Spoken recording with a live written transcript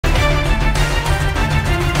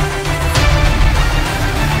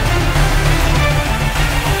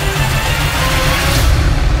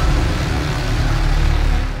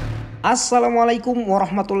Assalamualaikum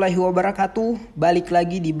warahmatullahi wabarakatuh. Balik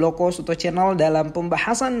lagi di Bloko Suto Channel dalam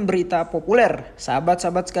pembahasan berita populer.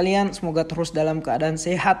 Sahabat-sahabat sekalian, semoga terus dalam keadaan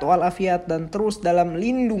sehat walafiat dan terus dalam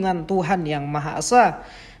lindungan Tuhan yang Maha Esa.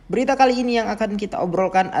 Berita kali ini yang akan kita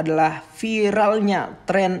obrolkan adalah viralnya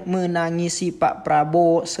tren menangisi Pak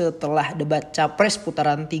Prabowo setelah debat Capres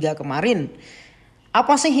putaran 3 kemarin.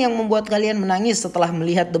 Apa sih yang membuat kalian menangis setelah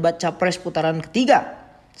melihat debat Capres putaran ketiga?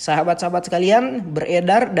 Sahabat-sahabat sekalian,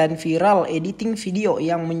 beredar dan viral editing video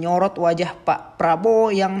yang menyorot wajah Pak Prabowo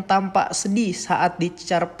yang tampak sedih saat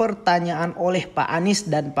dicecar pertanyaan oleh Pak Anies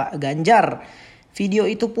dan Pak Ganjar. Video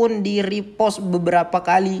itu pun di-repost beberapa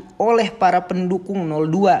kali oleh para pendukung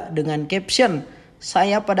 02 dengan caption,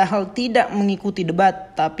 "Saya padahal tidak mengikuti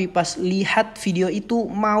debat, tapi pas lihat video itu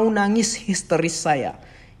mau nangis histeris saya."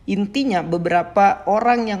 Intinya beberapa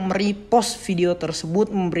orang yang merepost video tersebut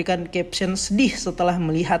memberikan caption sedih setelah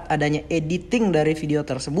melihat adanya editing dari video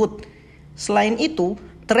tersebut. Selain itu,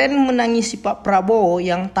 tren menangisi Pak Prabowo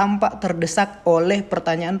yang tampak terdesak oleh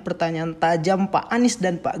pertanyaan-pertanyaan tajam Pak Anies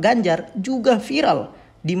dan Pak Ganjar juga viral,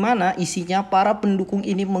 di mana isinya para pendukung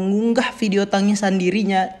ini mengunggah video tangisan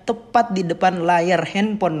dirinya tepat di depan layar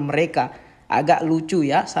handphone mereka. Agak lucu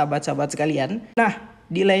ya sahabat-sahabat sekalian. Nah,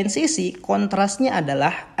 di lain sisi, kontrasnya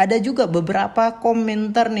adalah ada juga beberapa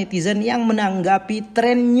komentar netizen yang menanggapi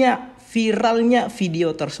trennya viralnya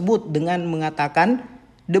video tersebut dengan mengatakan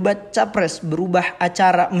debat Capres berubah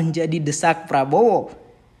acara menjadi desak Prabowo.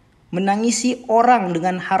 Menangisi orang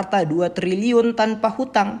dengan harta 2 triliun tanpa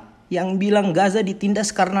hutang yang bilang Gaza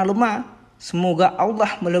ditindas karena lemah. Semoga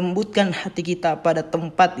Allah melembutkan hati kita pada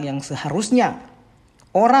tempat yang seharusnya.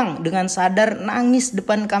 Orang dengan sadar nangis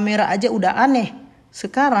depan kamera aja udah aneh.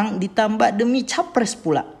 Sekarang ditambah demi Capres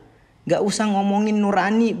pula. Gak usah ngomongin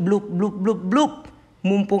nurani blup blup blup blup.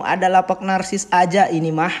 Mumpung ada lapak narsis aja ini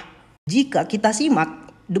mah. Jika kita simak,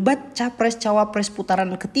 debat Capres-Cawapres putaran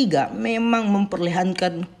ketiga memang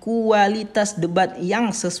memperlihatkan kualitas debat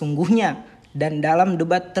yang sesungguhnya. Dan dalam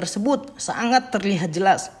debat tersebut sangat terlihat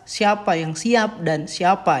jelas siapa yang siap dan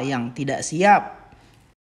siapa yang tidak siap.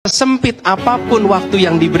 Sempit apapun waktu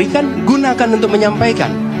yang diberikan, gunakan untuk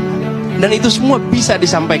menyampaikan. Dan itu semua bisa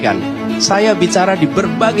disampaikan. Saya bicara di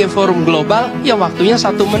berbagai forum global, ya waktunya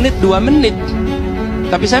 1 menit, 2 menit.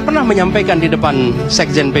 Tapi saya pernah menyampaikan di depan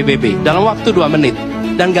Sekjen PBB dalam waktu 2 menit.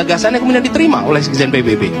 Dan gagasannya kemudian diterima oleh Sekjen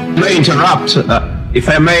PBB. If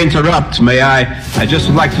I may interrupt, I just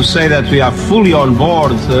would like to say that we are fully on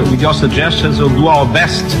board with your suggestions. We'll do our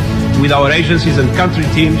best with our agencies and country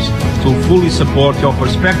teams to fully support your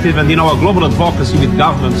perspective and in our global advocacy with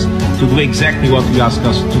governments to do exactly what you ask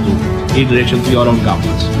us to do in relation to your own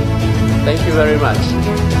governments. Thank you very much.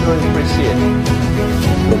 Really appreciate it.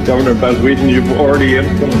 Well, Governor Baswedan, you've already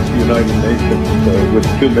influenced the United Nations with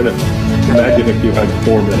 2 minutes. Imagine if you had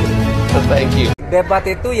 4 minutes. Thank you. Debat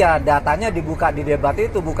itu ya datanya dibuka di debat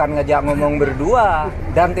itu, bukan ngejak ngomong berdua.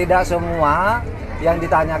 Dan tidak semua yang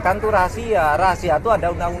ditanyakan tuh rahasia. Rahasia itu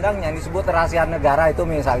ada undang-undangnya yang disebut rahasia negara, itu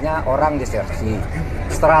misalnya orang disersi,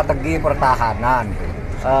 strategi pertahanan,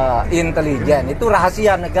 intelijen, itu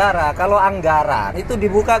rahasia negara. Kalau anggaran itu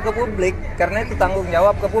dibuka ke publik, karena itu tanggung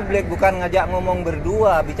jawab ke publik, bukan ngajak ngomong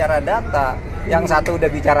berdua bicara data. Yang satu udah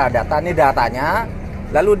bicara data, ini datanya,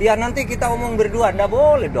 lalu dia nanti kita omong berdua, nggak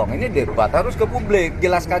boleh dong. Ini debat harus ke publik,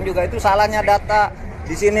 jelaskan juga itu salahnya data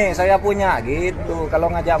di sini saya punya gitu.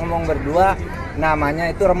 Kalau ngajak ngomong berdua,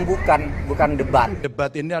 namanya itu rembukan, bukan debat.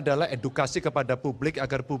 Debat ini adalah edukasi kepada publik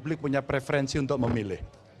agar publik punya preferensi untuk memilih.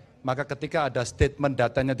 Maka ketika ada statement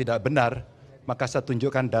datanya tidak benar, maka saya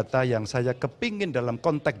tunjukkan data yang saya kepingin dalam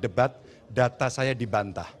konteks debat, data saya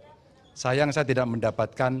dibantah. Sayang saya tidak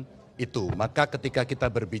mendapatkan itu. Maka ketika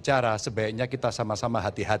kita berbicara, sebaiknya kita sama-sama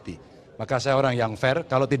hati-hati. Maka saya orang yang fair,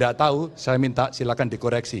 kalau tidak tahu, saya minta silakan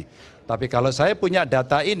dikoreksi. Tapi kalau saya punya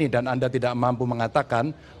data ini dan Anda tidak mampu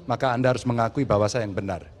mengatakan, maka Anda harus mengakui bahwa saya yang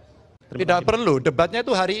benar. Tidak perlu, debatnya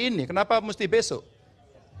itu hari ini, kenapa mesti besok?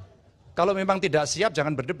 Kalau memang tidak siap,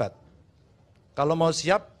 jangan berdebat. Kalau mau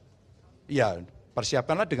siap, ya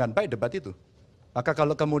persiapkanlah dengan baik debat itu. Maka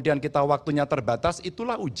kalau kemudian kita waktunya terbatas,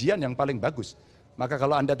 itulah ujian yang paling bagus. Maka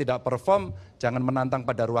kalau Anda tidak perform, jangan menantang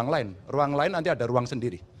pada ruang lain. Ruang lain nanti ada ruang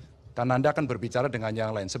sendiri. Karena Anda akan berbicara dengan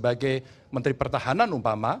yang lain. Sebagai Menteri Pertahanan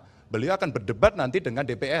umpama, beliau akan berdebat nanti dengan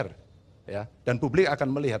DPR. Ya, dan publik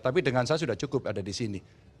akan melihat, tapi dengan saya sudah cukup ada di sini.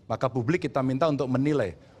 Maka publik kita minta untuk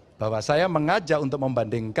menilai bahwa saya mengajak untuk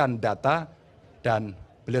membandingkan data dan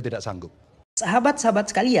beliau tidak sanggup.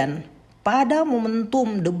 Sahabat-sahabat sekalian, Pada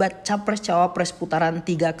momentum debat Capres-Cawapres putaran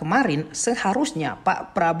 3 kemarin, seharusnya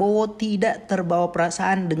Pak Prabowo tidak terbawa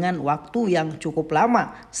perasaan dengan waktu yang cukup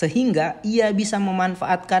lama, sehingga ia bisa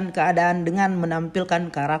memanfaatkan keadaan dengan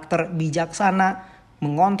menampilkan karakter bijaksana,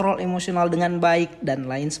 mengontrol emosional dengan baik, dan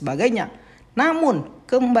lain sebagainya. Namun,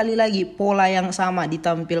 kembali lagi pola yang sama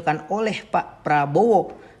ditampilkan oleh Pak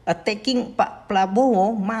Prabowo. Attacking Pak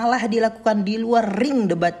Prabowo malah dilakukan di luar ring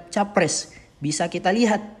debat Capres. Bisa kita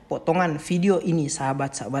lihat potongan video ini,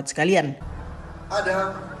 sahabat-sahabat sekalian.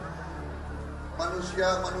 Ada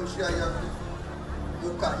manusia-manusia yang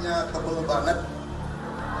mukanya tebal banget.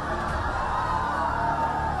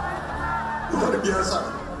 Luar biasa.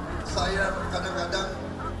 Saya kadang-kadang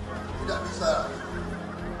tidak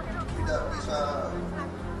bisa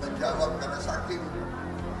menjawab karena saking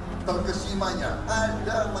terkesimanya.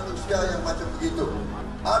 Ada manusia yang macam begitu.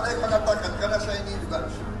 Ada yang mengatakan, karena saya ini juga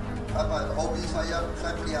hobi saya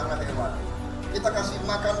pelihara hewan. Kita kasih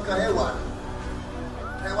makan ke hewan.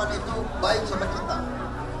 Hewan itu baik sama kita.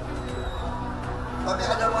 Tapi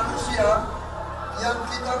ada manusia yang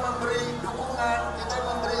kita memberi dukungan, kita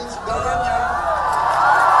memberi segalanya.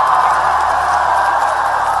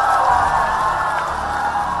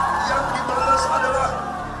 Yang dibalas adalah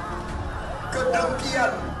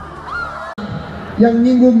kedengkian. Yang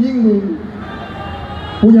nyinggung-nyinggung.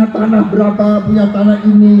 Punya tanah berapa, punya tanah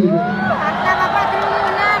ini.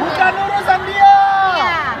 Bukan urusan dia.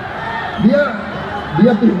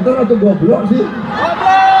 Dia pintar atau goblok sih?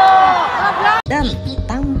 Dan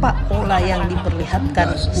tampak pola yang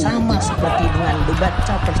diperlihatkan sama seperti dengan debat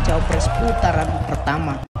Capres-Cawapres putaran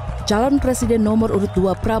pertama. Calon Presiden nomor urut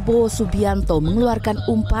 2 Prabowo Subianto mengeluarkan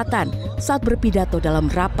umpatan saat berpidato dalam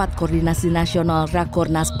rapat koordinasi nasional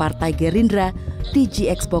Rakornas Partai Gerindra di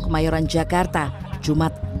G-Expo Kemayoran, Jakarta,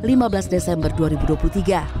 Jumat 15 Desember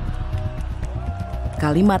 2023.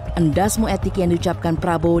 Kalimat endasmu etik yang diucapkan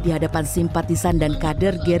Prabowo di hadapan simpatisan dan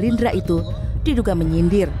kader Gerindra itu diduga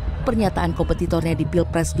menyindir pernyataan kompetitornya di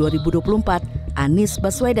Pilpres 2024, Anies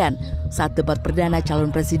Baswedan, saat debat perdana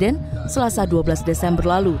calon presiden Selasa 12 Desember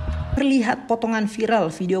lalu. Terlihat potongan viral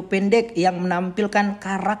video pendek yang menampilkan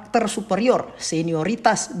karakter superior,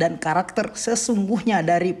 senioritas, dan karakter sesungguhnya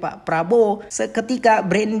dari Pak Prabowo. Seketika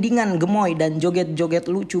brandingan gemoy dan joget-joget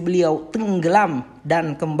lucu beliau tenggelam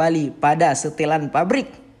dan kembali pada setelan pabrik.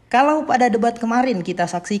 Kalau pada debat kemarin kita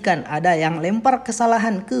saksikan ada yang lempar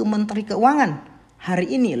kesalahan ke Menteri Keuangan,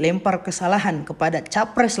 hari ini lempar kesalahan kepada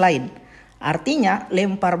capres lain. Artinya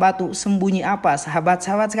lempar batu sembunyi apa,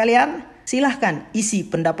 sahabat-sahabat sekalian? Silahkan isi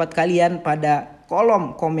pendapat kalian pada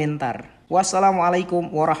kolom komentar.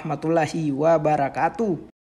 Wassalamualaikum warahmatullahi wabarakatuh.